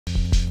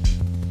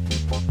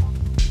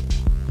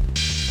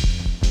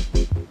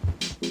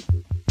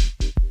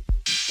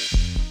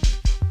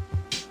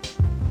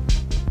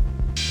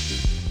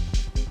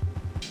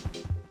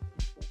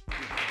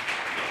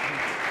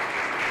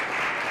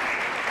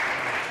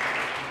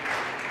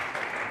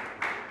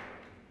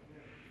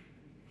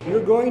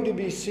going to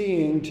be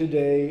seeing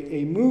today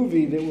a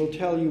movie that will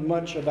tell you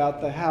much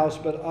about the house,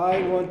 but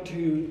I want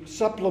to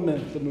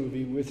supplement the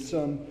movie with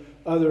some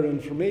other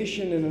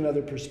information and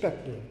another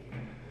perspective.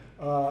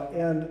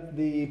 And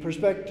the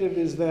perspective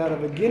is that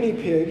of a guinea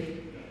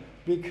pig,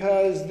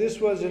 because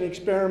this was an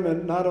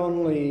experiment not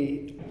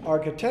only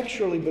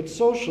architecturally but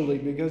socially,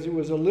 because it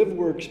was a live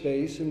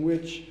workspace in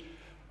which,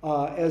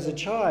 as a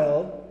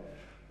child,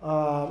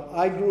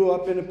 I grew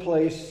up in a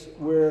place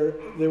where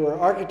there were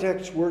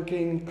architects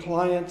working,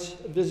 clients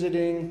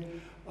visiting,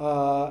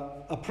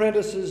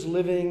 apprentices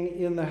living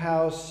in the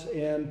house,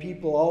 and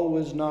people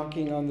always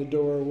knocking on the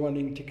door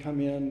wanting to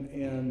come in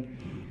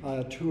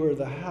and tour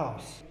the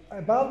house.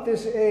 About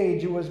this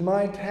age, it was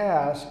my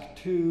task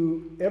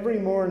to every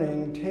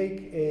morning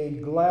take a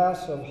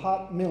glass of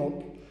hot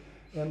milk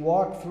and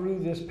walk through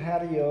this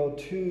patio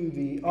to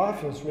the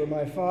office where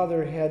my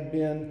father had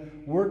been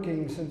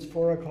working since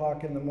 4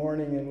 o'clock in the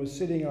morning and was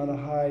sitting on a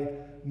high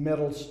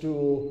metal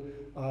stool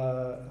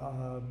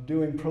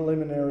doing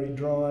preliminary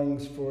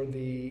drawings for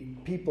the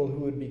people who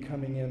would be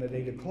coming in at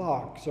 8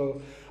 o'clock.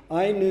 So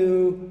I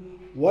knew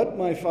what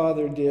my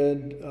father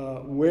did,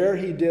 where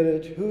he did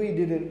it, who he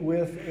did it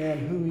with,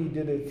 and who he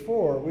did it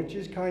for, which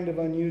is kind of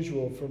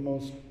unusual for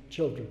most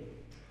children.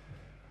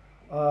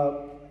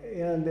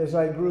 And as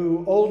I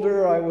grew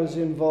older, I was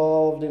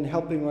involved in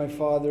helping my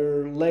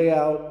father lay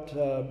out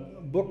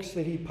books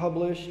that he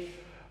published,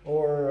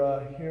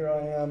 or here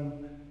I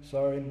am,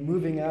 sorry,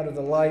 moving out of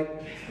the light,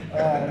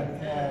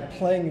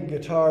 playing a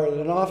guitar at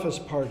an office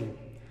party.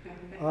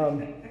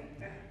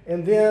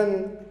 And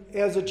then,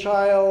 as a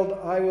child,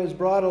 I was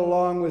brought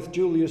along with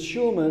Julius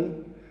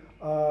Schulman,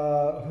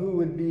 who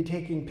would be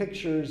taking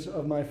pictures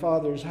of my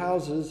father's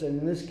houses, and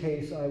in this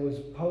case I was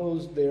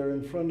posed there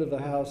in front of the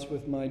house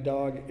with my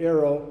dog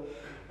Arrow,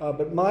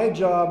 but my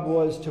job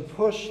was to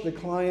push the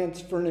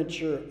client's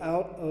furniture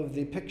out of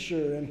the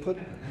picture and put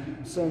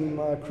some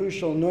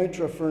crucial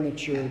Neutra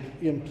furniture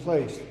in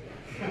place.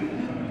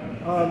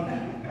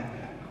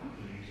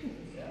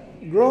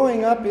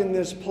 Growing up in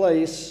this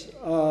place,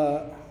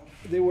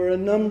 there were a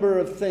number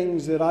of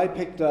things that I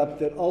picked up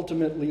that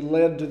ultimately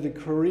led to the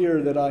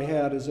career that I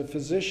had as a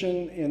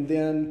physician and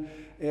then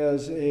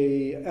as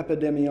an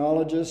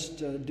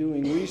epidemiologist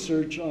doing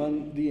research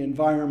on the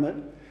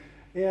environment.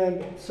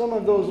 And some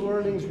of those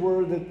learnings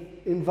were that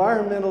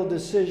environmental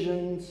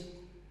decisions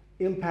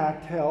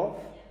impact health,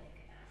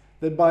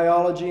 that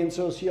biology and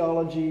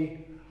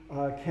sociology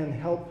can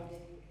help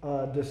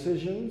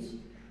decisions,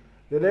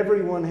 that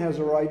everyone has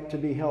a right to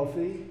be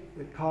healthy,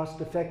 that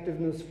cost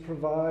effectiveness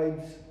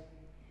provides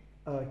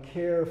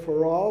care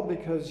for all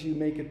because you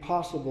make it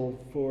possible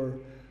for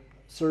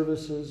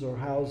services or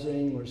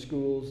housing or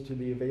schools to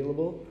be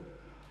available.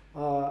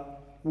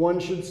 One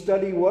should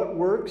study what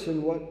works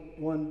and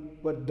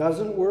what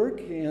doesn't work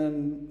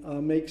and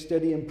make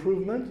steady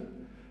improvement.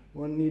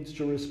 One needs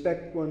to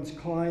respect one's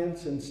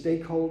clients and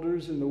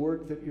stakeholders in the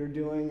work that you're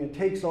doing. It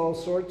takes all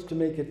sorts to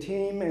make a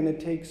team, and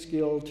it takes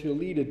skill to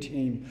lead a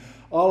team.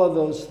 All of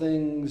those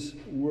things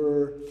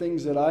were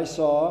things that I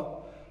saw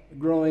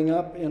growing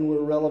up and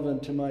were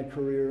relevant to my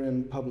career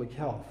in public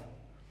health.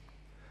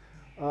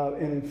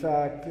 And in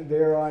fact,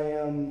 there I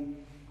am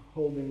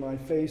holding my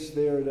face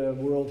there at a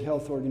World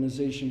Health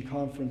Organization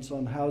conference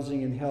on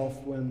housing and health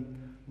when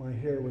my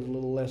hair was a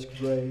little less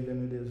gray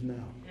than it is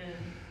now.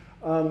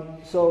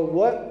 So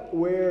what,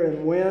 where,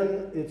 and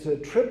when? It's a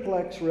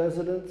triplex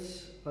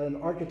residence,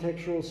 an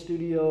architectural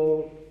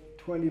studio,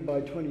 20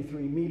 by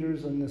 23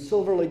 meters in the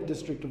Silver Lake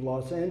district of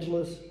Los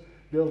Angeles,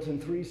 built in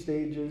 3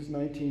 stages,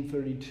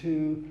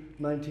 1932,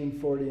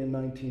 1940, and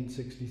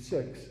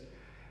 1966.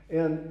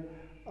 And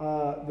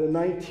the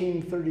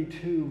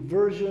 1932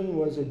 version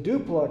was a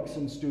duplex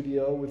in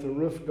studio with a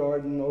roof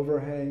garden,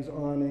 overhangs,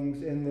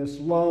 awnings, and this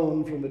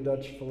loan from the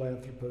Dutch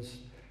philanthropist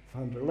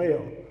van der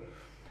Leeuw.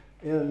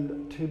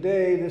 And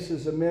today this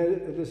is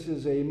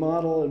a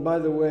model, and by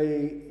the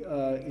way,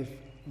 if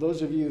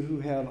those of you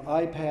who have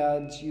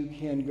iPads, you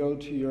can go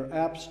to your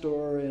app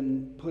store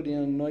and put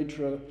in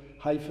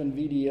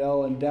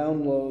Neutra-VDL and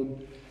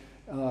download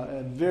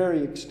a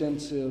very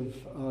extensive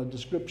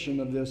description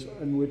of this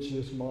in which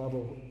this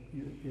model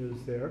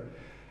is there.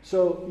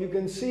 So you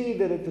can see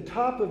that at the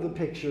top of the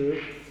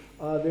picture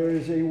there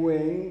is a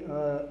wing,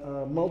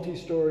 a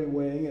multi-story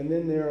wing, and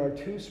then there are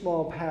 2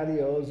 small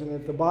patios, and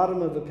at the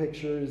bottom of the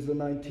picture is the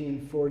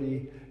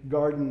 1940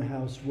 garden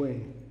house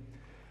wing.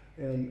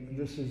 And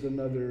this is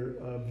another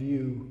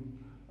view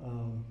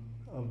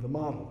of the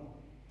model.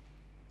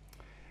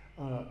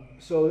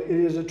 So it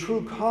is a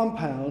true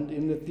compound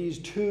in that these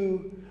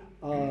 2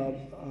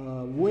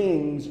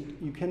 wings,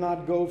 you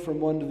cannot go from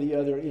one to the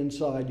other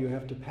inside. You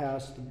have to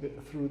pass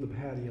through the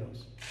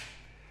patios.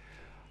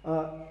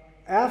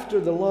 After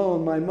the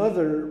loan, my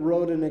mother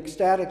wrote an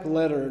ecstatic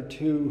letter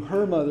to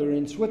her mother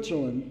in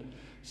Switzerland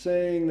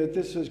saying that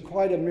this is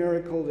quite a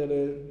miracle that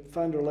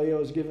van der Leeuw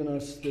has given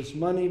us this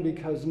money,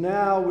 because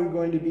now we're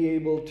going to be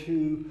able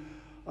to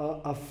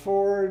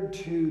afford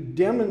to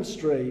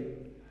demonstrate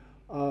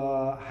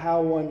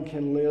how one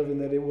can live,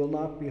 and that it will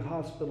not be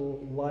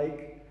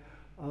hospital-like,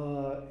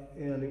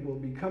 and it will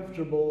be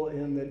comfortable,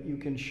 and that you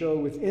can show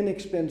with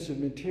inexpensive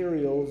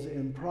materials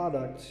and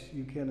products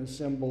you can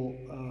assemble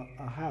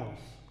a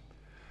house.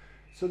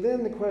 So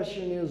then the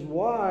question is,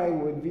 why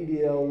would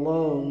VDL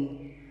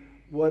loan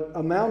what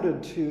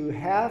amounted to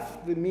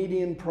half the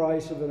median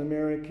price of an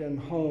American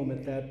home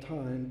at that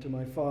time to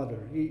my father?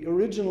 He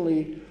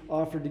originally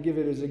offered to give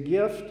it as a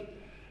gift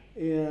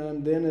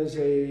and then as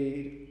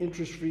a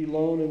interest-free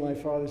loan, and my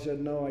father said,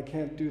 no, I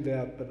can't do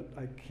that, but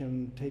I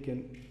can take a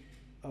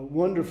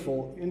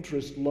wonderful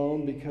interest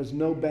loan because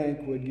no bank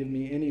would give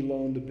me any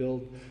loan to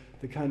build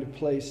the kind of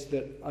place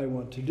that I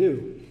want to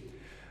do.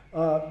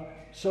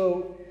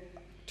 So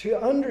to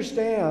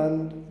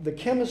understand the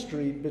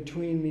chemistry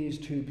between these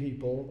two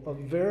people of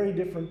very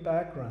different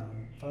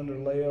background, founder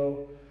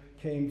Leeuw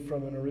came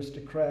from an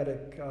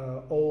aristocratic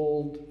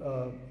old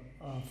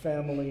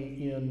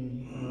family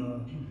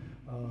in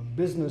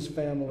business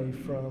family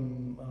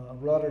from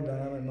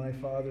Rotterdam, and my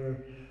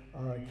father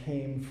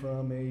came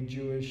from a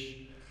Jewish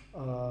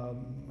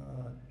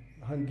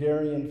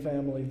Hungarian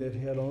family that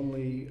had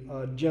only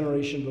a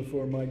generation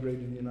before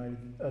migrated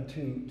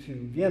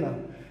to Vienna.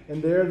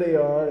 And there they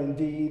are,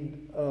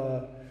 indeed.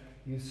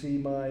 You see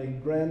my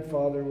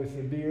grandfather with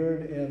a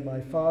beard and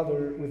my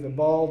father with a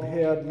bald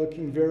head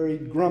looking very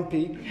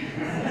grumpy.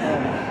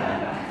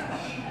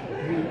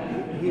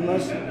 He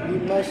must,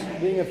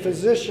 being a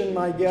physician,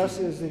 my guess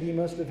is that he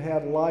must have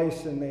had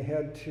lice and they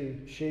had to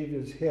shave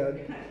his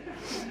head.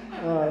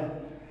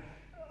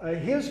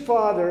 His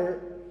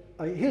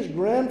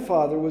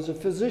grandfather was a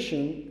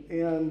physician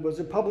and was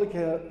a public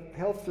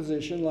health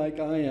physician like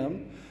I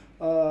am,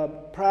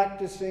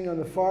 practicing on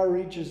the far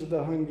reaches of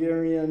the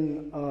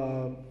Hungarian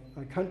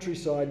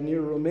countryside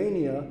near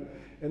Romania.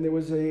 And there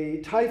was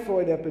a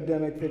typhoid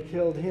epidemic that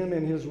killed him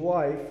and his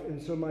wife, and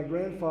so my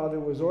grandfather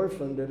was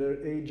orphaned at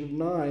the age of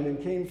 9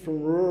 and came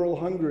from rural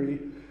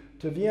Hungary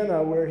to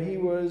Vienna, where he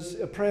was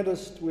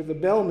apprenticed with a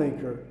bell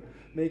maker,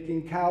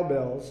 making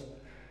cowbells.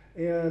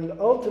 And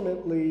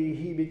ultimately,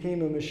 he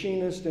became a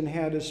machinist and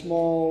had a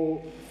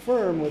small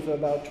firm with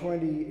about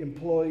 20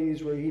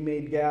 employees where he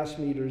made gas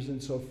meters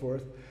and so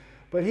forth.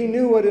 But he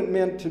knew what it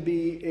meant to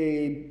be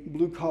a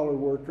blue-collar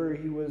worker.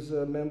 He was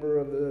a member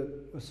of the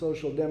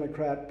Social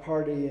Democrat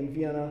Party in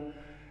Vienna,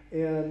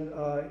 and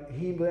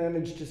he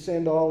managed to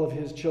send all of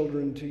his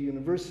children to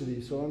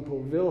university. So Uncle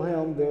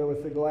Wilhelm, there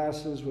with the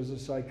glasses, was a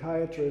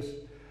psychiatrist.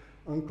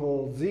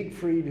 Uncle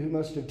Siegfried, who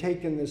must have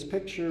taken this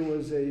picture,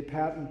 was a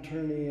patent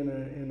attorney and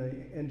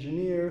an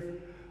engineer.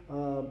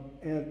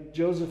 Aunt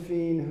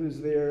Josephine, who's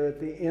there at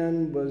the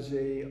end, was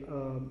a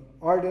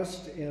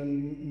artist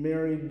and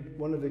married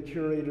one of the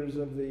curators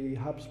of the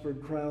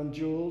Habsburg crown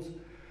jewels.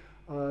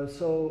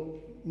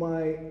 So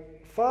my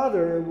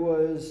father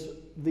was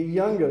the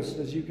youngest,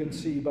 as you can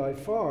see, by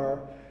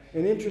far.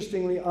 And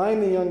interestingly, I'm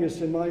the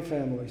youngest in my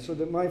family, so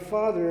that my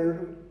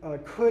father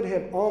could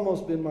have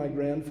almost been my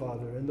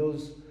grandfather. And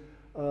those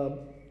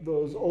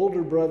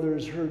older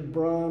brothers heard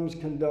Brahms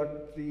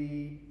conduct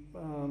the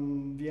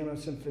Vienna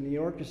Symphony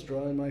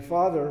Orchestra, and my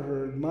father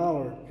heard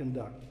Mahler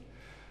conduct.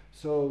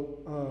 So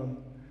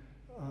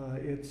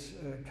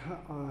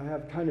I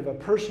have kind of a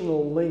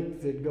personal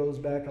link that goes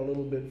back a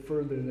little bit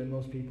further than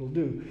most people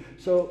do.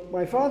 So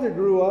my father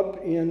grew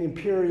up in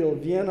Imperial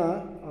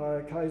Vienna.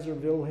 Kaiser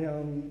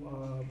Wilhelm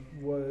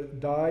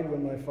died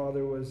when my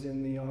father was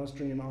in the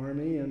Austrian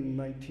army in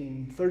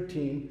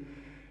 1913.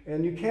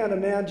 And you can't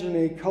imagine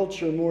a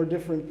culture more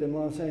different than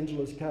Los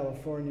Angeles,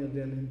 California,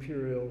 than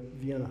Imperial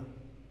Vienna.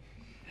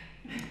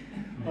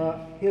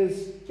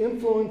 His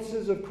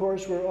influences, of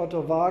course, were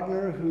Otto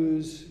Wagner,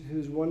 whose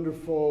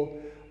wonderful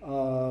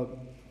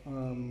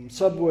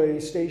subway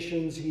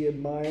stations he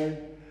admired.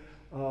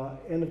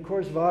 And of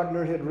course,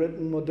 Wagner had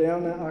written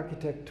Moderne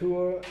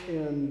Architektur,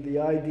 and the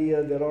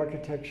idea that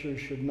architecture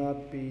should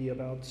not be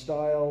about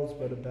styles,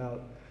 but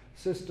about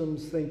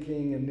systems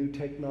thinking and new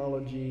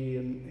technology.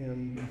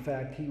 And in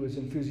fact, he was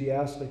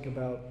enthusiastic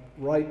about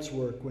Wright's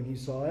work when he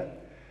saw it.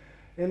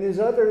 And his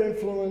other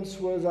influence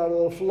was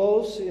Adolf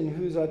Loos, in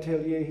whose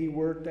atelier he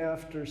worked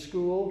after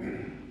school.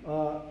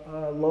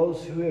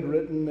 Loos, who had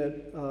written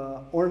that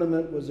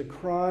ornament was a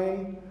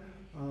crime,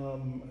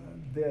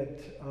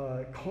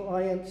 that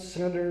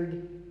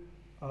client-centered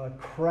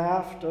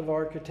craft of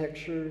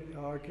architecture,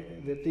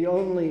 that the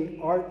only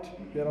art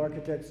that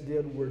architects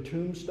did were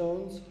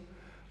tombstones,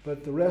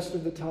 but the rest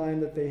of the time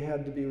that they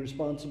had to be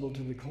responsible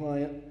to the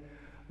client.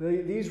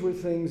 These were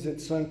things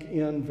that sunk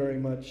in very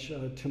much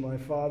to my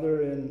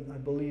father, and I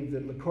believe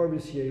that Le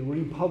Corbusier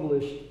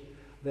republished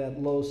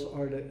that Loos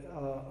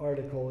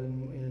article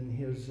in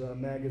his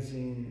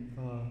magazine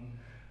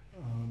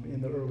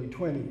in the early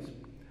 20s.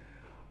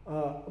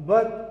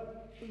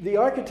 But the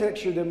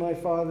architecture that my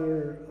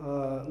father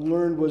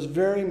learned was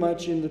very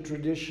much in the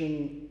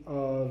tradition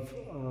of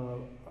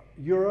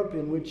Europe,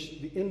 in which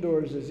the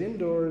indoors is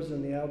indoors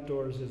and the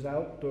outdoors is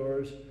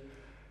outdoors.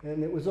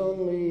 And it was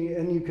only,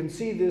 and you can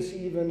see this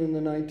even in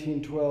the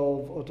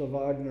 1912 Otto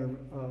Wagner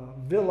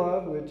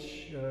villa,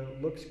 which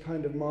looks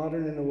kind of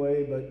modern in a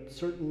way, but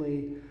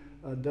certainly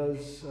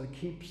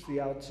keeps the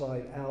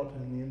outside out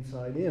and the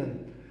inside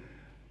in.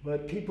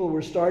 But people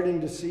were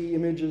starting to see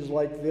images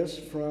like this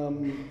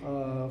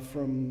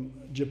from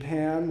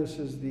Japan. This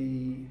is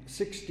the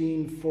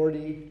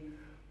 1640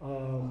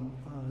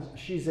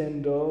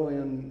 Schijndel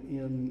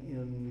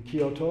in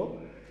Kyoto.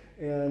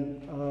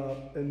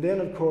 And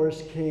then, of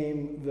course,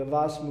 came the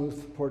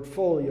Wasmuth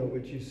portfolio,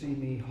 which you see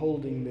me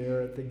holding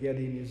there at the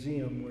Getty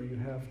Museum, where you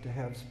have to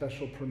have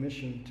special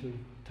permission to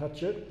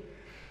touch it.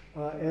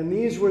 And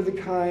these were the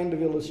kind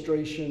of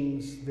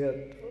illustrations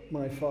that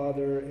my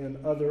father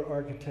and other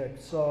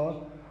architects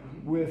saw,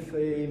 with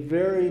a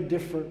very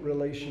different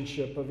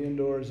relationship of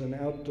indoors and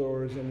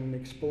outdoors and an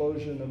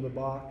explosion of the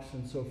box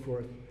and so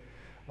forth.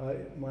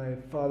 My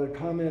father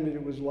commented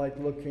it was like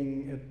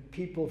looking at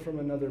people from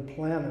another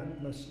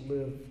planet must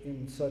live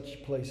in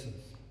such places.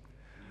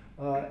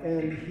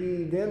 And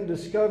he then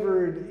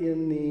discovered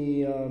in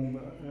the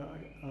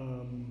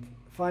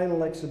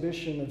final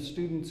exhibition of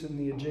students in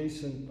the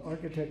adjacent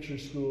architecture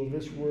school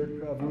this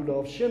work of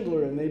Rudolf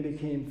Schindler, and they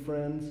became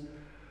friends.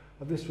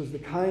 This was the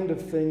kind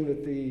of thing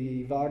that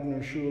the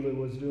Wagner Schule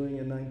was doing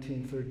in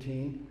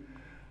 1913.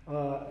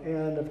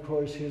 And of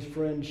course, his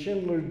friend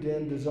Schindler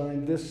then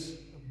designed this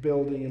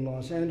building in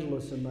Los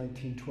Angeles in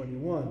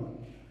 1921.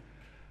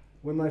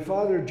 When my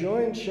father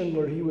joined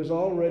Schindler, he was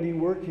already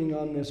working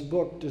on this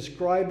book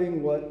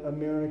describing what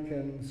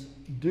Americans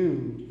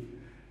do.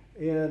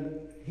 And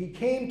he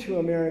came to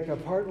America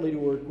partly to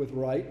work with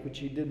Wright, which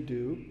he did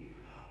do,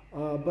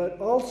 but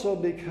also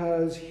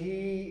because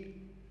he,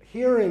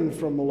 hearing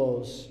from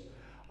Loos,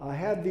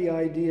 had the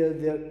idea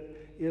that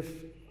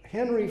if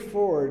Henry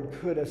Ford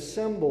could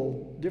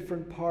assemble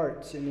different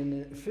parts in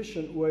an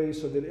efficient way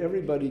so that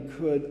everybody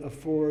could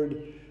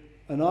afford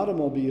an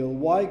automobile,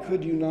 why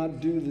could you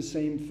not do the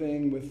same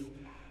thing with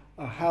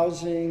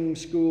housing,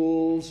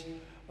 schools,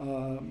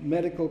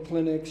 medical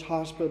clinics,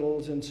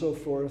 hospitals, and so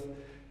forth?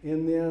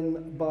 And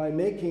then by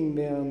making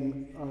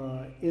them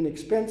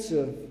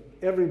inexpensive,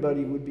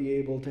 everybody would be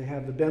able to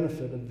have the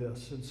benefit of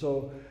this. And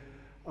so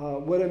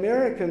what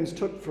Americans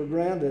took for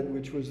granted,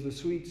 which was the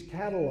Sweets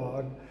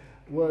catalog,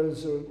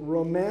 was a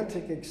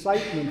romantic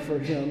excitement for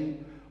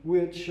him,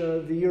 which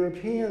the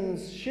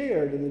Europeans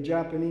shared, and the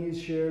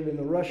Japanese shared, and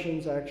the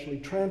Russians actually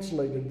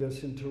translated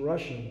this into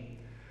Russian.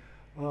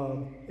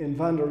 And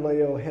van der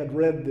Leeuw had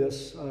read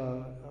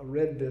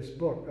this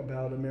book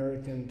about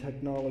American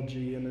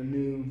technology and a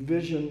new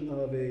vision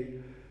of a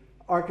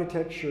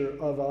architecture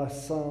of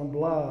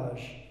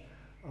assemblage.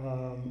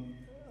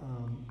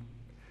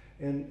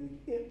 And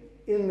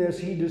in this,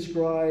 he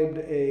described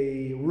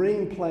a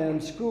ring plan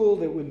school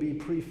that would be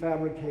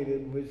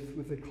prefabricated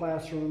with the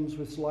classrooms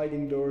with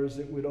sliding doors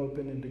that would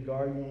open into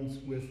gardens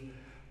with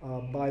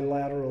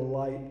bilateral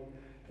light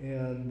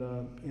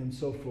and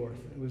so forth.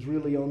 It was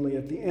really only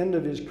at the end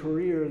of his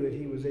career that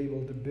he was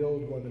able to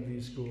build one of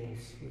these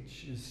schools,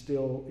 which is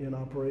still in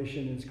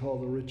operation. It's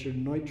called the Richard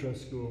Neutra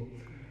School.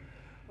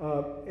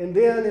 And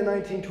then in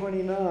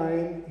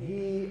 1929,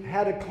 he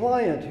had a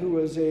client who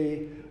was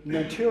a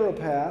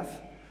naturopath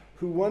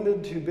who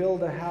wanted to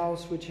build a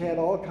house which had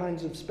all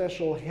kinds of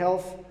special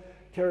health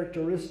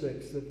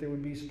characteristics, that there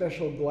would be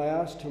special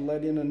glass to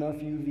let in enough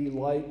UV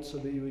light so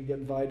that you would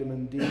get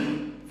vitamin D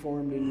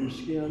formed in your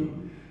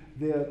skin,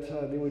 that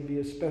there would be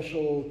a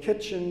special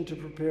kitchen to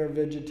prepare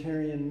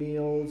vegetarian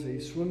meals, a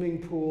swimming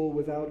pool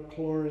without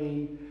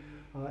chlorine,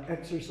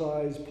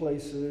 exercise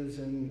places,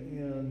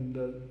 and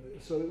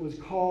so it was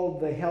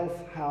called the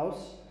Health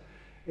House,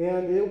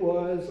 and it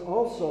was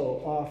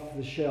also off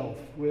the shelf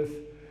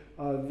with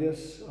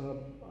this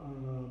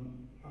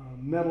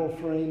metal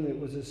frame that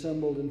was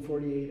assembled in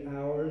 48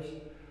 hours,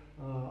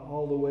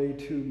 all the way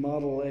to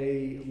Model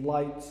A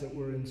lights that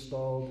were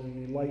installed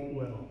in the light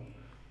well.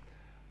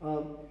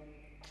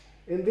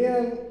 And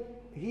then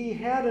he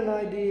had an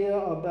idea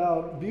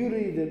about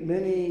beauty that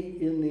many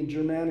in the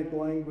Germanic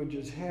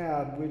languages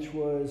had, which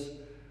was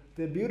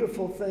that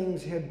beautiful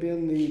things had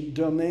been the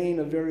domain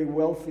of very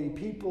wealthy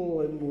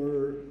people and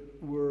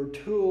were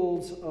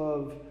tools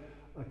of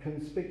a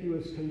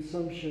conspicuous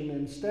consumption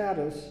and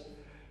status.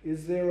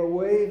 Is there a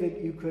way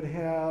that you could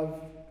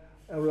have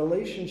a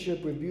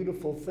relationship with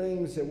beautiful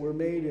things that were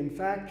made in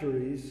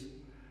factories,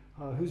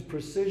 whose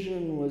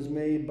precision was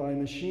made by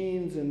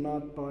machines and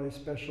not by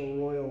special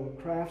royal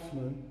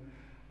craftsmen,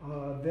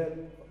 that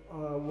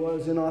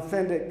was an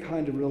authentic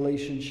kind of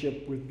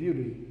relationship with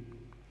beauty?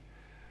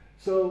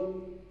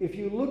 So if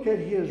you look at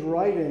his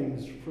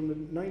writings from the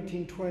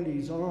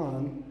 1920s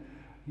on,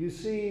 you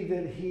see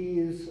that he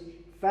is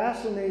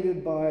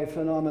fascinated by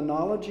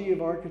phenomenology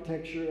of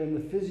architecture and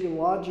the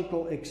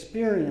physiological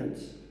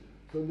experience.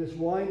 So this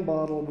wine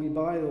bottle, we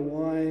buy the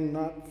wine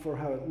not for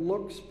how it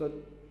looks, but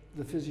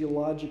the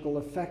physiological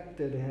effect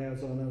that it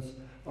has on us,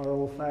 our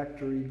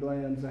olfactory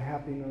glands, the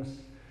happiness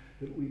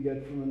that we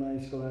get from a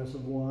nice glass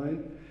of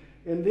wine.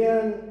 And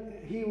then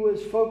he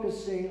was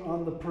focusing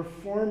on the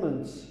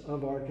performance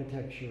of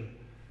architecture.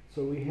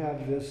 So we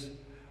have this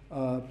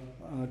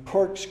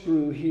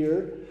corkscrew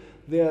here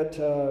that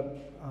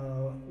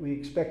we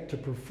expect to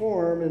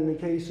perform. In the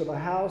case of a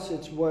house,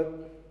 it's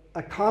what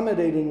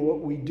accommodating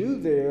what we do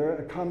there,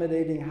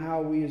 accommodating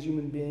how we as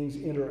human beings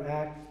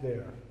interact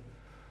there.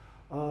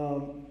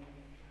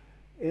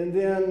 And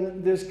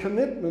then this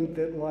commitment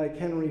that, like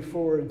Henry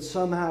Ford,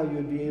 somehow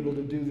you'd be able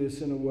to do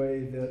this in a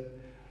way that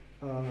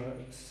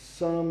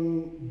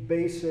some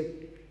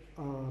basic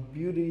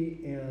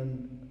beauty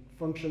and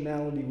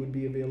functionality would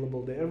be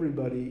available to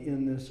everybody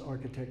in this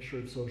architecture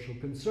of social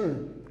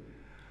concern.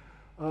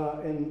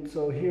 And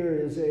so here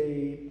is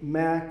a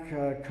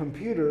Mac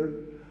computer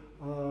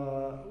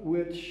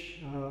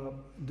which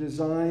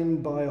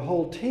designed by a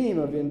whole team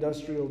of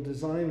industrial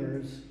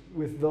designers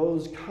with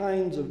those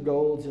kinds of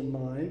goals in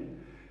mind,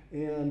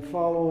 and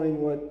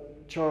following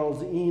what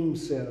Charles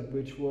Eames said,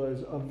 which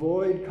was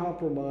avoid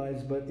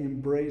compromise but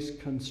embrace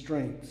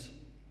constraints.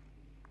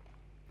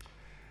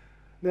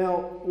 Now,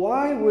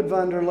 why would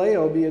van der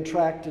Leeuw be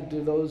attracted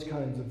to those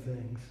kinds of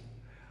things?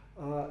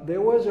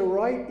 There was a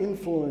right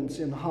influence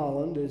in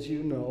Holland, as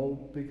you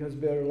know, because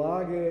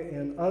Berlage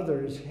and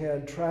others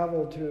had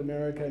traveled to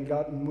America and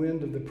gotten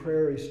wind of the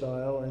prairie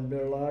style, and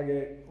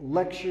Berlage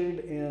lectured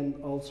and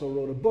also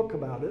wrote a book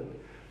about it.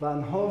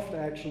 Van Hooft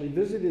actually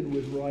visited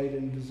with Wright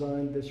and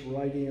designed this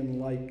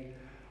Wrightian-like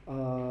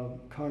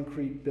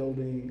concrete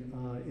building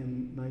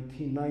in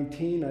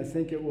 1919, I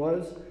think it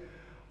was.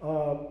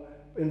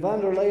 And van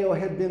der Leeuw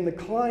had been the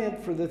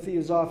client for the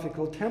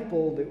Theosophical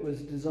Temple that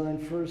was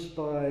designed first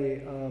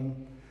by, I'm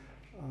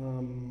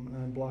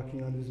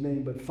blocking on his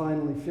name, but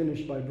finally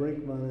finished by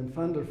Brinkmann and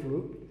van der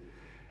Vloek.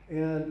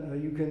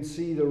 And you can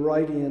see the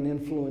Wrightian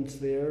influence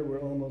there. We're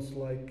almost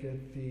like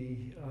at the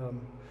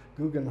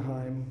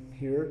Guggenheim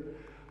here.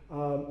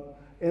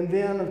 And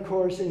then, of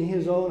course, in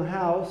his own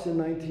house in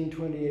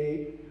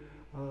 1928,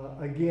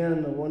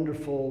 again, a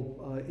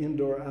wonderful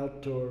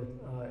indoor-outdoor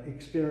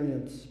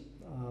experience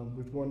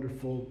with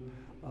wonderful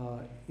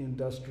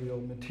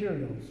industrial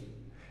materials.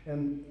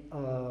 And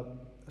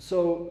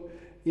so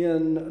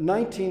in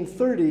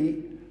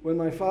 1930, when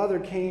my father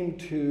came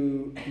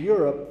to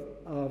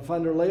Europe,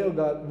 van der Leeuw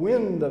got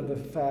wind of the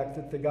fact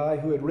that the guy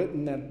who had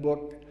written that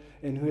book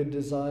and who had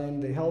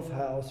designed the Health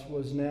House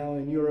was now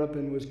in Europe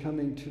and was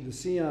coming to the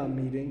Cees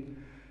meeting.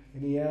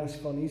 And he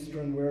asked Van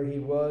Easteren where he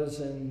was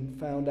and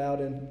found out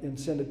and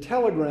sent a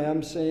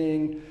telegram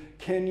saying,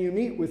 "Can you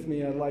meet with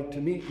me? I'd like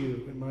to meet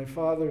you." And my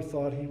father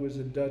thought he was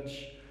a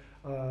Dutch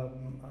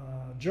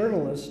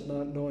journalist,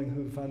 not knowing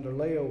who van der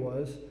Leeuw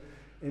was,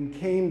 and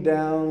came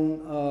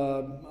down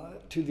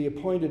to the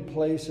appointed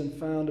place and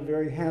found a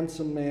very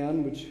handsome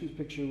man, whose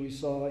picture we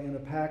saw, in a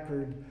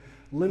Packard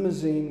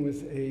limousine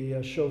with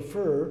a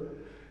chauffeur,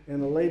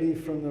 and a lady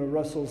from the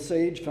Russell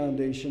Sage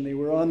Foundation. They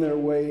were on their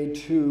way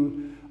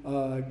to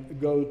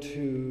go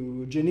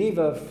to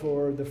Geneva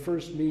for the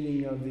first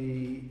meeting of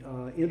the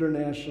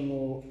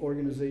International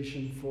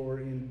Organization for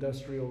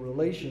Industrial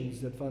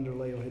Relations that van der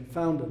Leeuw had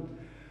founded.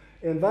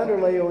 And van der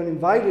Leeuw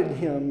invited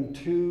him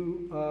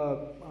to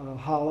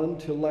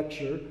Holland to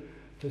lecture,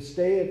 to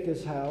stay at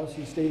this house.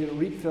 He stayed at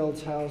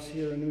Rietveld's house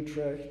here in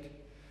Utrecht.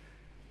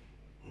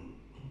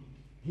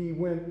 He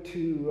went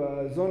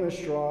to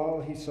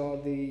Zonnestraal. He saw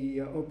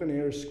the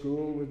open-air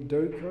school with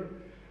Deuker,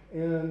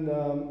 and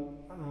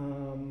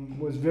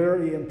was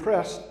very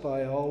impressed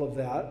by all of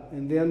that,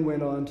 and then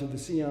went on to the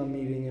Cees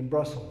meeting in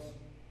Brussels.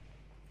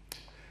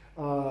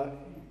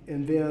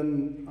 And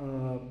then,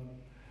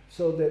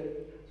 so that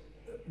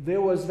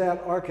there was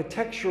that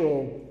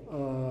architectural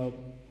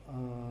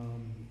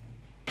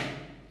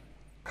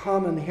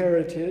common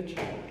heritage,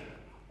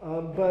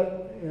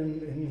 but,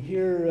 and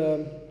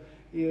here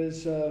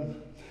is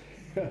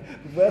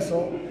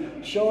Wessel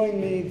showing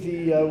me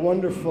the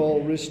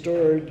wonderful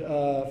restored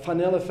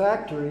Vanille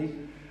factory,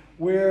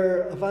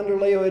 where van der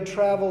Leeuw had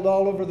traveled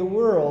all over the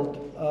world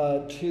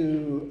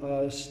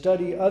to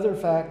study other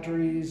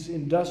factories,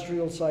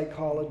 industrial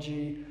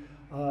psychology,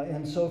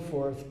 and so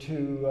forth,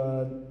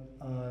 to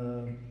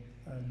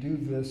do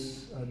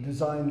this,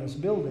 design this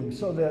building.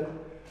 So that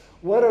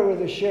what are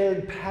the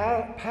shared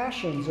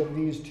passions of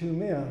these two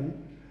men?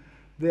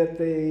 That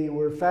they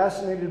were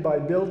fascinated by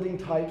building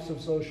types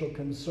of social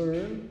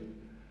concern.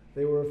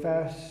 They were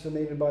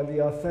fascinated by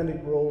the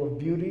authentic role of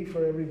beauty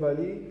for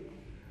everybody.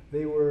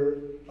 They were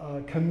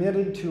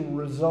committed to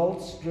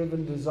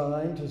results-driven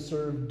design to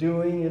serve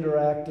doing,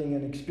 interacting,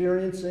 and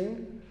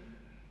experiencing,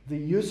 the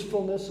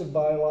usefulness of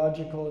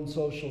biological and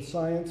social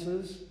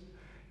sciences,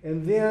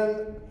 and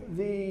then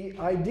the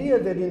idea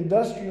that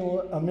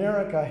industrial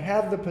America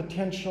had the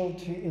potential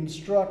to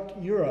instruct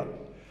Europe.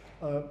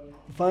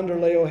 Van der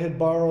Leeuw had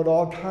borrowed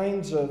all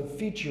kinds of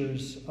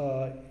features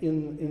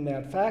in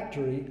that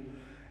factory,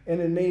 and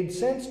it made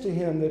sense to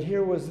him that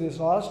here was this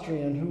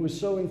Austrian who was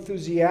so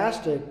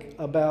enthusiastic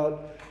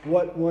about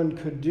what one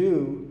could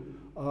do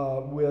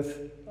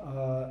with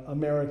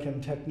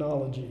American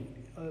technology,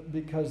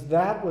 because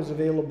that was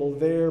available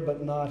there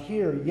but not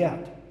here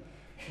yet.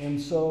 And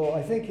so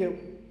I think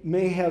it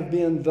may have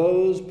been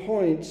those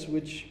points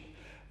which,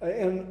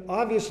 and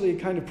obviously a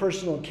kind of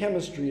personal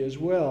chemistry as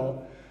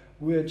well,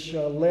 which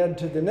led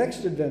to the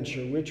next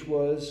adventure, which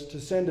was to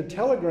send a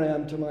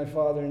telegram to my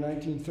father in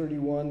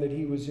 1931 that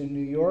he was in New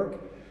York,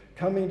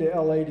 coming to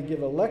LA to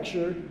give a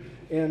lecture,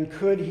 and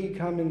could he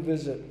come and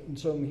visit? And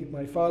so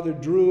my father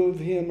drove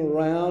him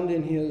around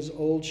in his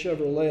old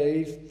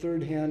Chevrolet,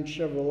 third-hand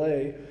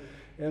Chevrolet,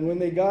 and when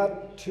they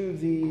got to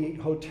the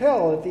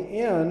hotel at the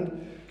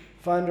end,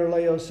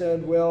 Leeuw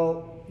said,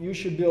 well, you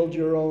should build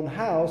your own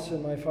house.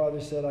 And my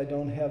father said, I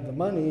don't have the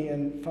money.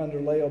 And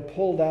Leeuw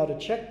pulled out a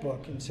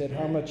checkbook and said,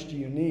 how much do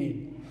you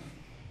need?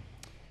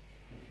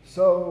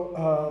 So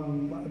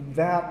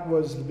that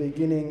was the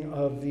beginning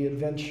of the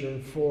adventure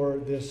for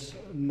this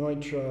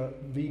Neutra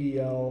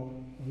VDL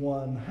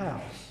 1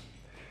 house.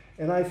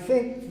 And I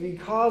think the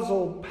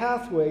causal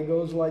pathway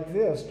goes like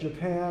this.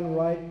 Japan,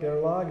 right,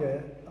 der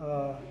Lage,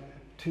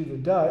 to the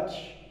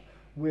Dutch,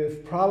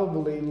 with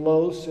probably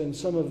Loos and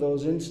some of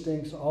those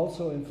instincts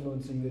also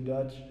influencing the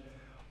Dutch.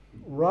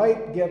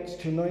 Wright gets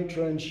to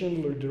Neutra and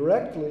Schijndel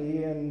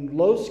directly, and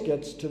Loos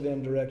gets to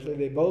them directly.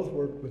 They both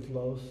worked with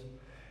Loos.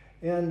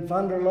 And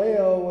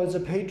Leeuw was a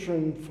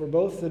patron for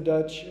both the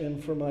Dutch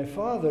and for my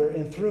father,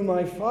 and through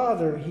my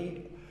father,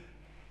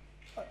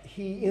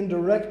 he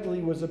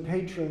indirectly was a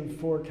patron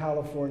for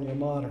California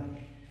Modern.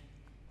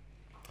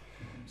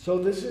 So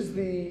this is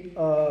the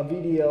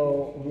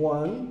VDL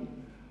 1.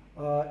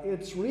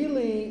 It's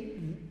really,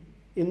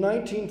 in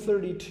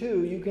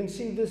 1932, you can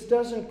see this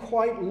doesn't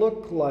quite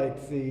look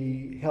like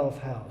the Health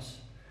House.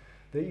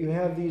 That you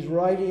have these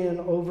right-in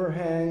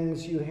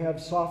overhangs, you have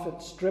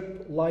soffit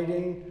strip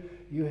lighting,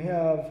 you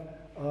have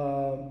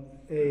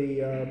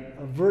a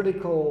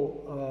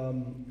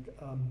vertical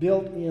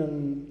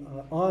built-in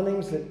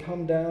awnings that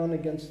come down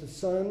against the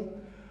sun.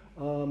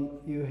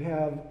 You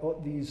have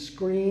these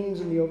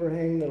screens in the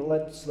overhang that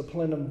lets the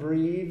plenum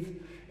breathe.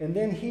 And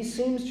then he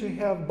seems to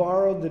have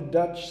borrowed the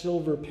Dutch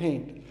silver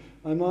paint.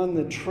 I'm on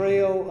the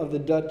trail of the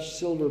Dutch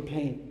silver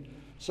paint.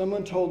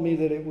 Someone told me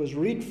that it was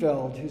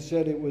Rietveld who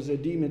said it was a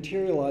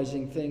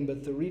dematerializing thing,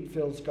 but the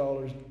Rietveld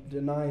scholars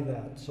deny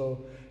that.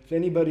 So if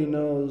anybody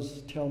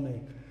knows, tell me.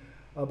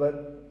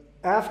 But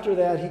after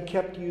that, he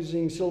kept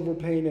using silver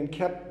paint and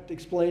kept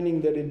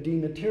explaining that it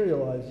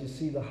dematerialized. You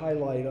see the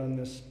highlight on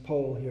this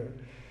pole here.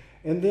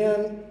 And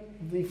then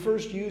the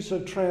first use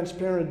of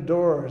transparent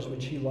doors,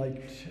 which he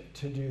liked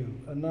to do,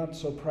 a not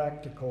so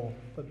practical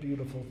but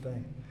beautiful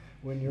thing.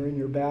 When you're in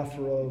your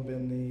bathrobe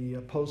and the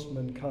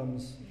postman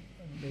comes,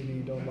 maybe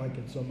you don't like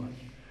it so much.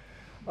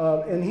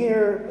 And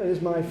here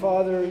is my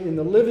father in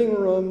the living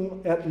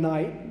room at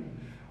night.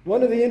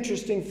 One of the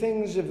interesting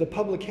things of the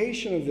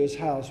publication of this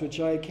house, which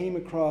I came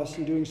across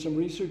in doing some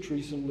research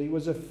recently,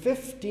 was a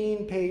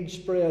 15-page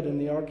spread in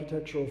the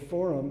Architectural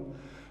Forum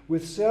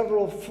with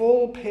several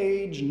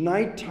full-page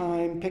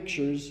nighttime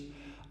pictures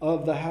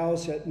of the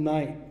house at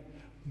night,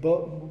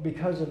 but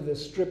because of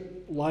this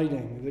strip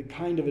lighting, the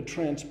kind of a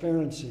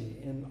transparency.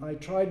 And I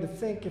tried to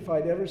think if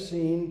I'd ever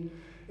seen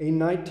a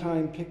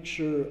nighttime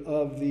picture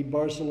of the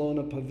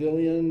Barcelona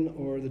Pavilion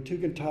or the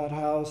Tugendhat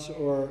House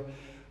or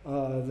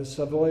the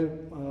Savoy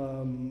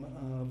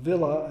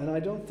Villa, and I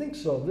don't think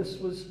so. This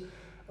was,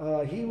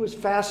 he was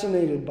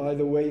fascinated by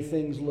the way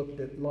things looked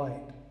at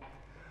light.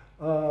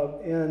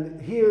 And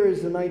here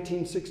is the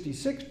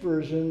 1966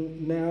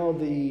 version. Now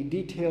the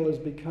detail has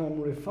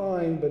become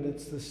refined, but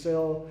it's the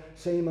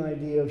same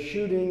idea of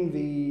shooting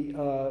the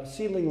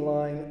ceiling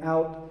line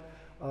out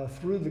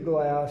through the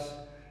glass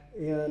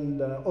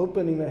and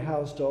opening the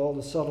house to all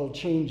the subtle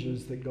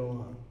changes that go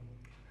on.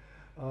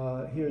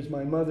 Here's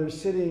my mother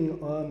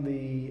sitting on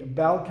the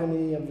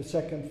balcony of the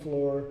second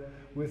floor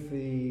with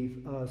the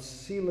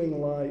ceiling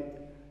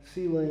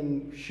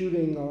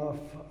shooting off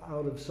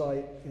out of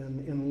sight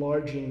and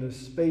enlarging the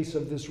space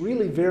of this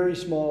really very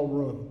small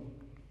room.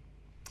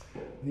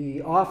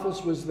 The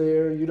office was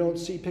there. You don't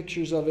see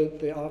pictures of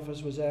it. The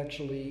office was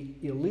actually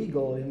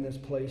illegal in this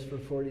place for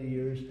 40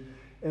 years.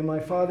 And my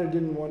father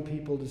didn't want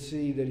people to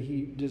see that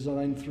he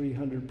designed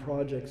 300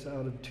 projects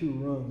out of 2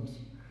 rooms.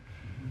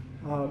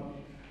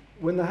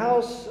 When the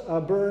house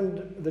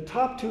burned, the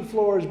top 2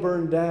 floors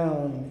burned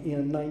down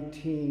in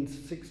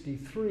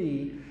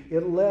 1963,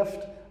 it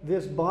left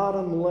this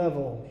bottom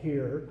level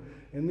here,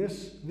 and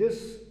this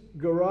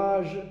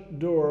garage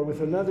door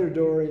with another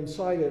door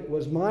inside it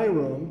was my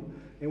room,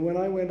 and when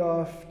I went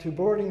off to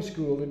boarding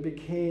school, it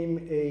became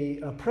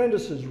an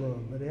apprentice's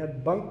room. It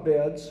had bunk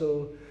beds,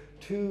 so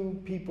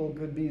 2 people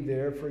could be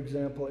there. For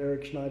example,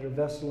 Erich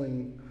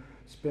Schneider-Wesseling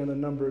spent a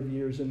number of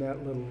years in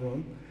that little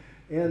room.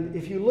 And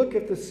if you look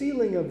at the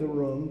ceiling of the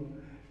room,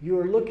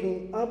 you're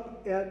looking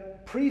up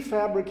at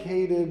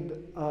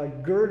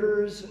prefabricated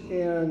girders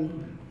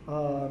and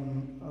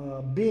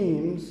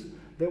beams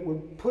that were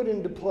put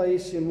into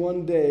place in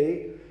one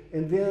day,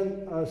 and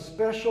then a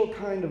special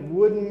kind of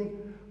wooden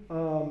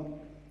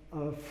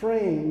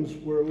frames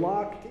were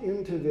locked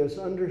into this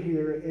under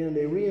here, and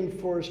a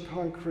reinforced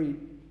concrete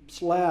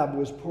slab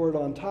was poured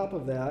on top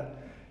of that,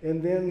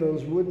 and then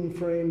those wooden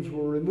frames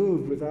were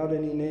removed without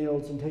any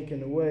nails and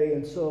taken away,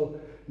 and so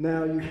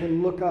now you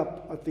can look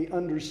up at the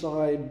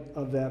underside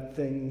of that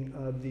thing,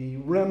 the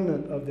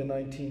remnant of the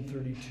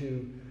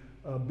 1932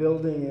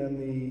 building and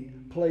the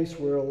place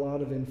where a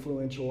lot of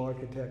influential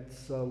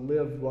architects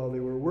lived while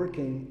they were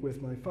working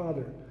with my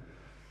father.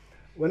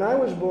 When I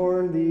was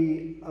born,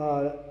 the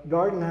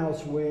garden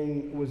house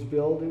wing was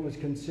built. It was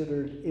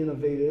considered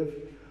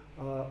innovative,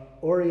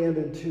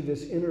 oriented to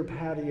this inner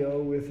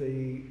patio with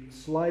a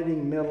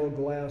sliding metal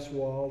glass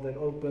wall that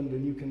opened,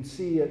 and you can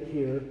see it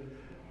here.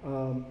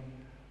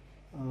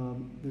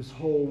 This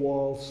whole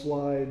wall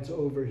slides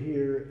over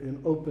here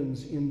and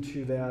opens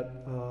into that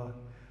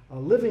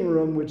living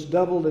room, which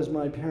doubled as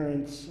my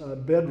parents'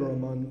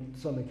 bedroom on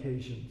some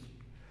occasions.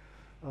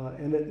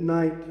 And at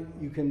night,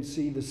 you can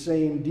see the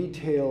same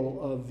detail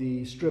of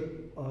the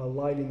strip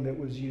lighting that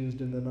was used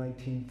in the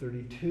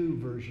 1932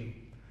 version.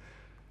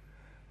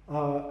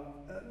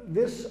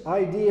 This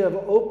idea of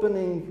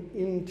opening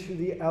into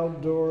the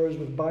outdoors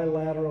with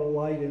bilateral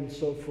light and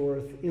so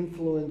forth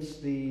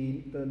influenced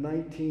the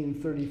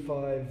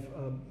 1935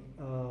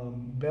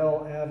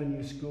 Bell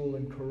Avenue School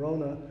in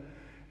Corona,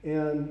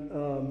 and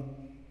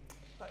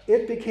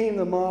it became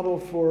the model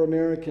for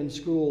American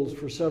schools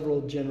for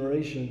several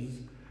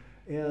generations.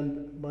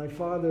 And my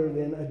father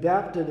then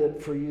adapted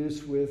it for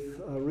use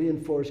with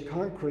reinforced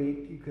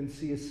concrete. You can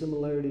see a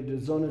similarity to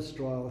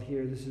Zonnestrahl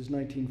here. This is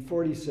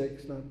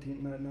 1946, not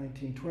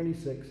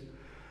 1926,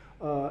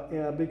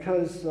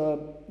 because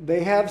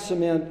they have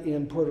cement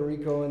in Puerto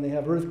Rico and they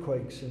have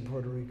earthquakes in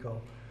Puerto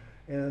Rico.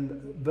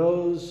 And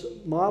those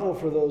model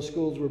for those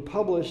schools were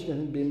published and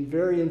have been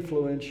very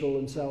influential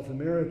in South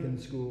American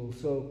schools.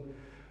 So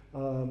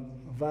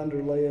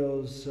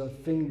Vanderleo's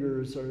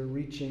fingers are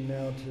reaching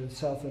now to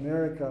South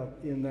America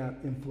in that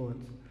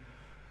influence.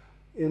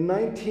 In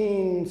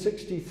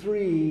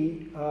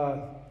 1963,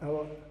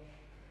 an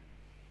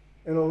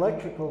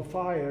electrical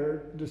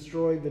fire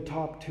destroyed the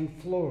top 2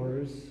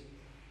 floors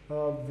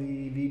of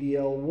the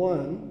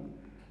VDL-1,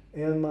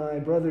 and my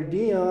brother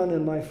Dion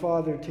and my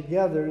father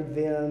together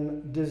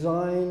then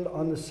designed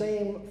on the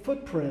same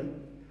footprint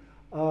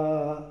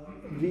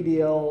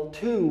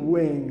VDL-2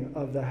 wing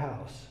of the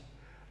house.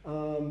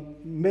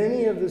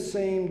 Many of the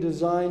same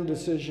design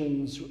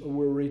decisions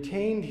were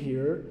retained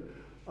here,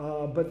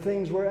 but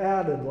things were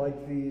added,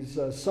 like these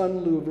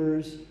sun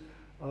louvers,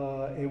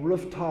 a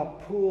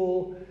rooftop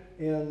pool,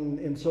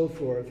 and so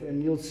forth.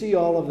 And you'll see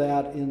all of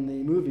that in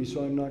the movie,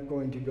 so I'm not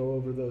going to go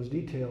over those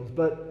details.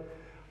 But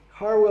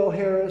Harwell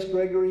Harris,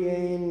 Gregory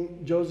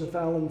Ain, Joseph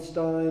Allen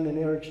Stein, and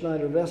Eric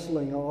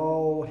Schneider-Wesseling,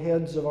 all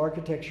heads of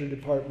architecture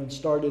departments,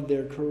 started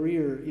their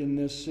career in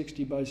this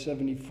 60 by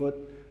 70 foot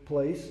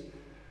place.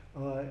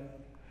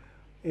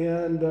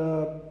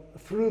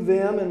 Through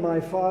them and my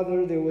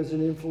father, there was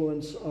an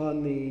influence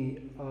on the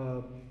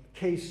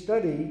case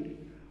study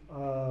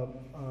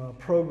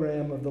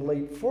program of the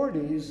late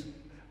 40s,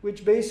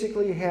 which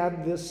basically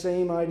had this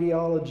same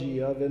ideology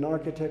of an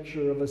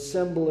architecture of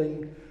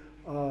assembling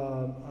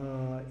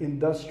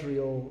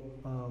industrial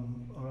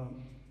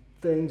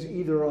things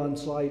either on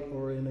site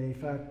or in a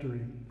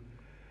factory.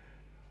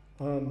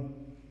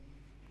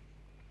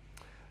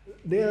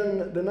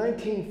 Then the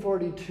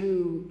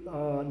 1942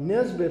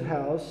 Nesbitt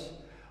House,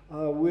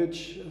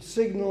 which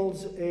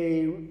signals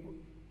a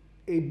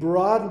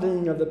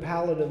broadening of the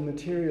palette of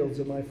materials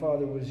that my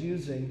father was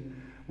using,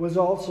 was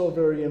also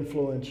very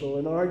influential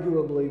and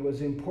arguably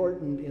was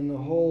important in the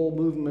whole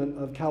movement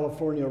of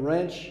California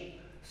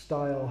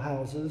ranch-style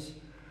houses.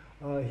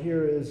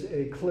 Here is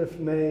a Cliff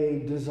May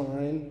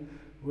design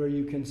where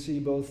you can see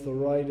both the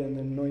Wright and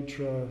the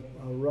Neutra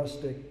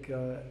rustic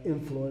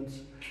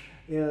influence.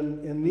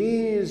 And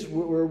these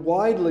were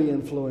widely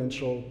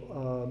influential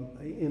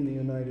in the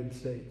United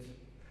States.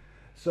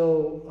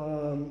 So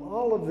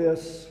all of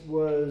this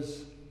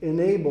was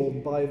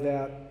enabled by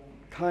that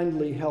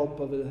kindly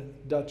help of a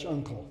Dutch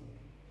uncle.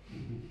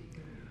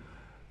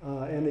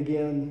 And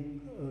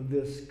again,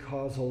 this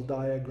causal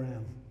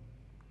diagram.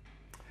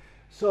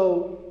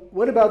 So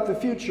what about the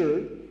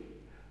future?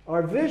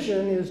 Our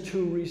vision is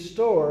to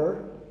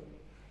restore,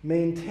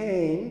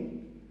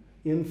 maintain,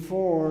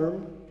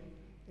 inform,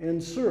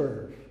 and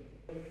serve.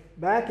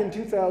 Back in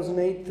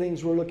 2008,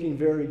 things were looking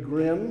very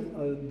grim.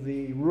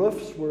 The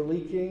roofs were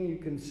leaking. You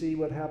can see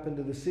what happened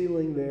to the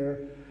ceiling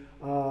there.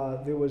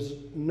 There was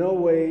no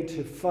way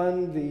to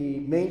fund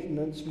the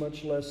maintenance,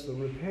 much less the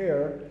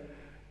repair.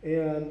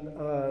 And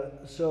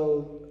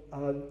so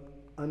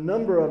a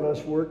number of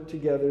us worked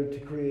together to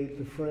create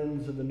the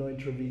Friends of the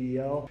Neutra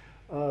VDL.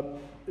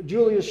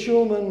 Julius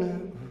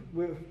Schulman,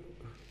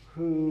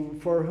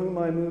 for whom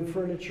I moved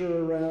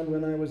furniture around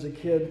when I was a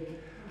kid,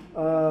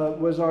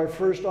 was our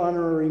first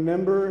honorary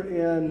member,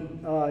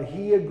 and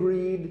he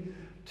agreed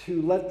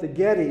to let the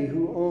Getty,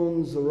 who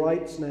owns the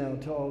rights now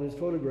to all his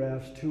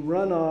photographs, to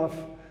run off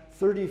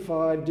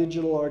 35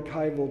 digital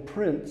archival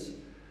prints,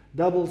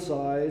 double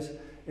size,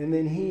 and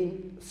then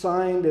he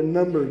signed and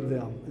numbered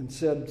them and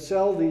said,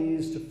 sell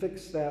these to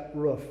fix that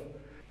roof.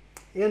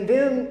 And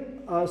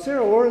then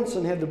Sarah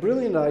Lawrenson had the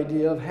brilliant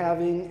idea of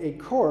having a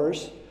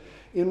course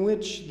in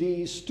which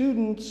the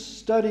students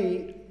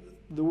study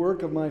the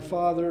work of my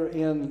father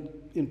and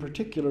in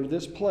particular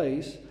this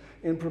place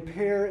and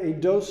prepare a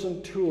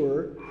docent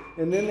tour,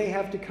 and then they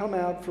have to come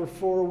out for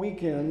 4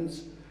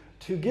 weekends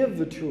to give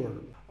the tour.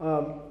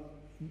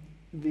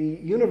 The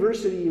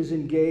university is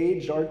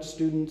engaged. Art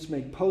students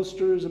make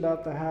posters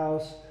about the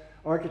house.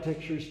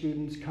 Architecture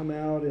students come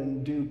out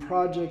and do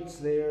projects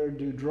there,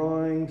 do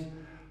drawings,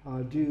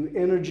 do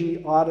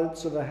energy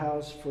audits of the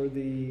house for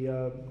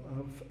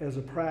as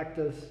a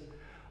practice.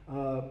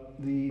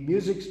 The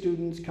music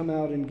students come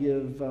out and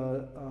give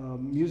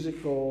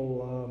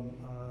musical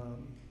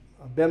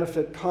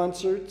benefit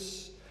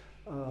concerts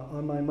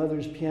on my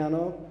mother's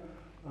piano.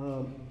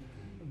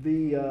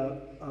 The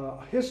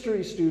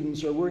history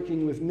students are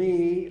working with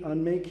me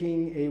on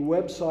making a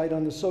website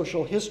on the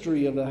social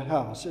history of the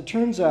house. It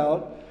turns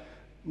out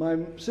my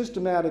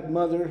systematic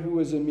mother, who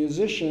was a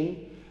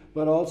musician,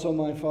 but also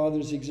my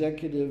father's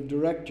executive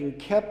director,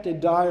 kept a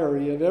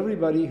diary of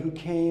everybody who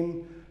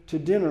came to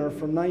dinner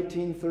from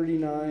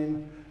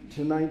 1939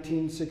 to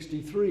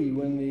 1963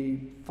 when the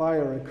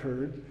fire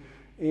occurred.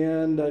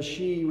 And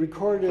she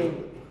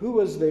recorded who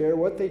was there,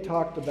 what they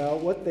talked about,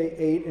 what they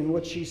ate, and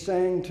what she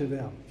sang to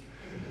them.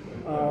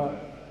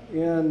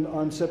 And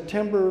on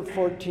September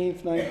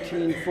 14th,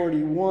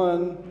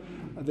 1941,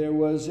 there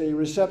was a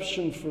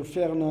reception for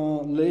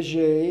Fernand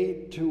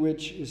Léger, to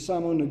which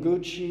Isamu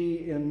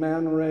Noguchi and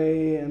Man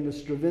Ray and the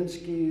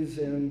Stravinskys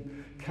and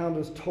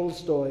Countess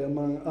Tolstoy,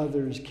 among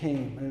others,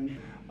 came. And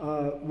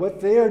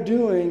what they are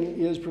doing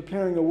is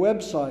preparing a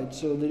website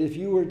so that if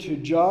you were to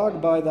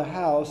jog by the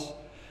house,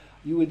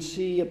 you would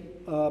see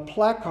a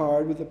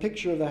placard with a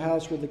picture of the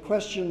house with a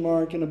question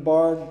mark and a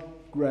bar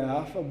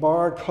graph, a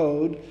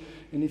barcode.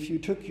 And if you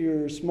took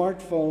your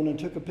smartphone and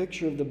took a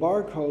picture of the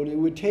barcode, it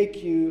would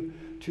take you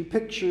to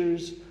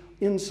pictures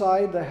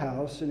inside the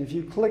house. And if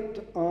you clicked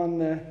on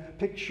the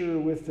picture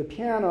with the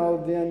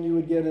piano, then you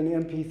would get an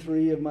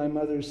MP3 of my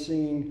mother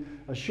singing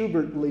a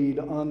Schubert lied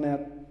on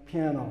that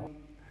piano.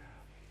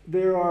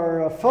 There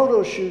are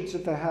photo shoots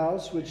at the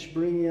house which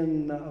bring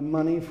in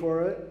money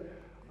for it.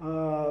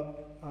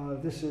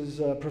 This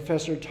is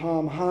Professor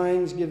Tom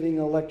Hines giving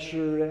a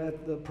lecture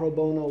at the pro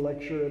bono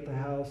lecture at the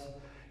house.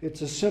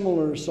 It's a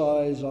similar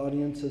size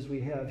audience as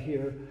we have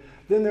here.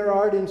 Then there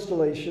are art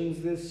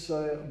installations. This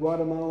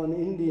Guatemalan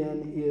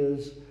Indian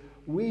is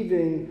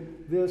weaving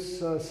this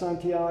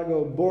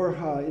Santiago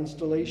Borja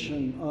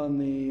installation on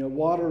the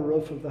water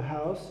roof of the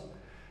house.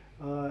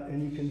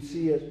 And you can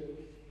see it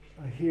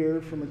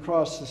here from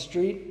across the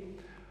street.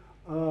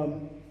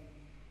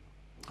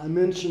 I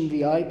mentioned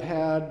the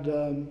iPad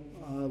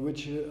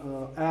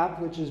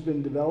app which has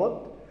been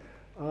developed.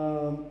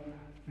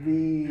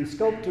 The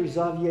sculptor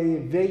Xavier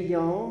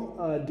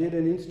Veillant did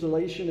an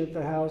installation at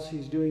the house.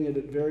 He's doing it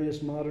at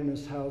various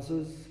modernist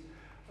houses.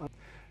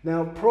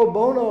 Now, pro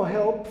bono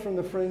help from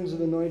the Friends of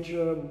the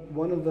Neutra.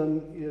 One of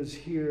them is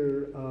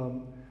here.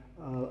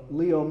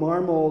 Leo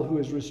Marmol, who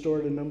has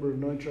restored a number of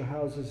Neutra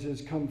houses,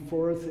 has come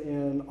forth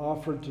and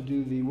offered to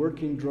do the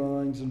working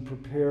drawings and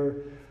prepare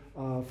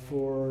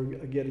for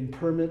getting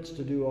permits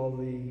to do all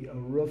the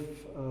roof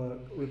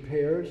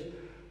repairs.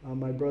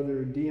 My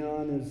brother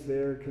Dion is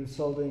there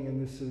consulting,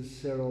 and this is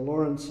Sarah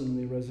Lawrenson,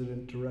 the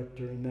resident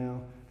director, and now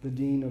the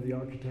dean of the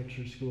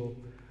architecture school.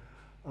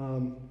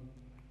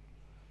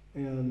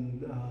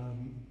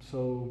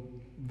 So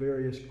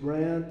various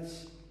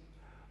grants.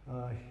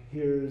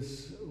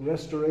 Here's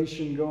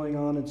restoration going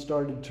on. It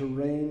started to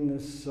rain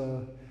this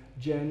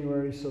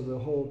January, so the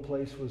whole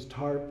place was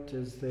tarped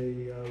as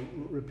they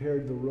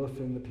repaired the roof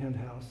in the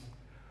penthouse.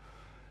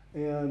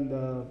 And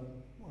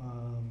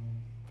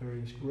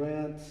various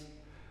grants.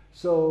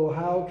 So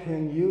how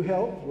can you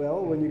help? Well,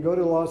 when you go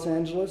to Los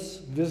Angeles,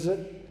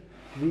 visit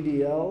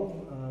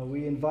VDL.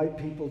 We invite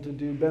people to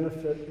do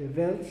benefit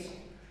events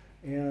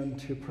and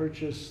to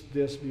purchase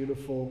this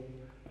beautiful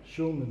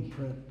Schulman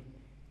print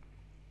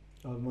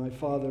of my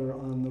father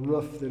on the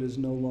roof that is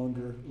no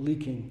longer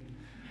leaking.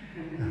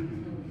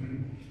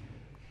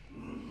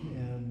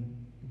 And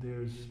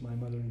there's my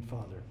mother and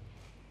father.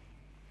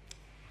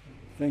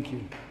 Thank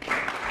you.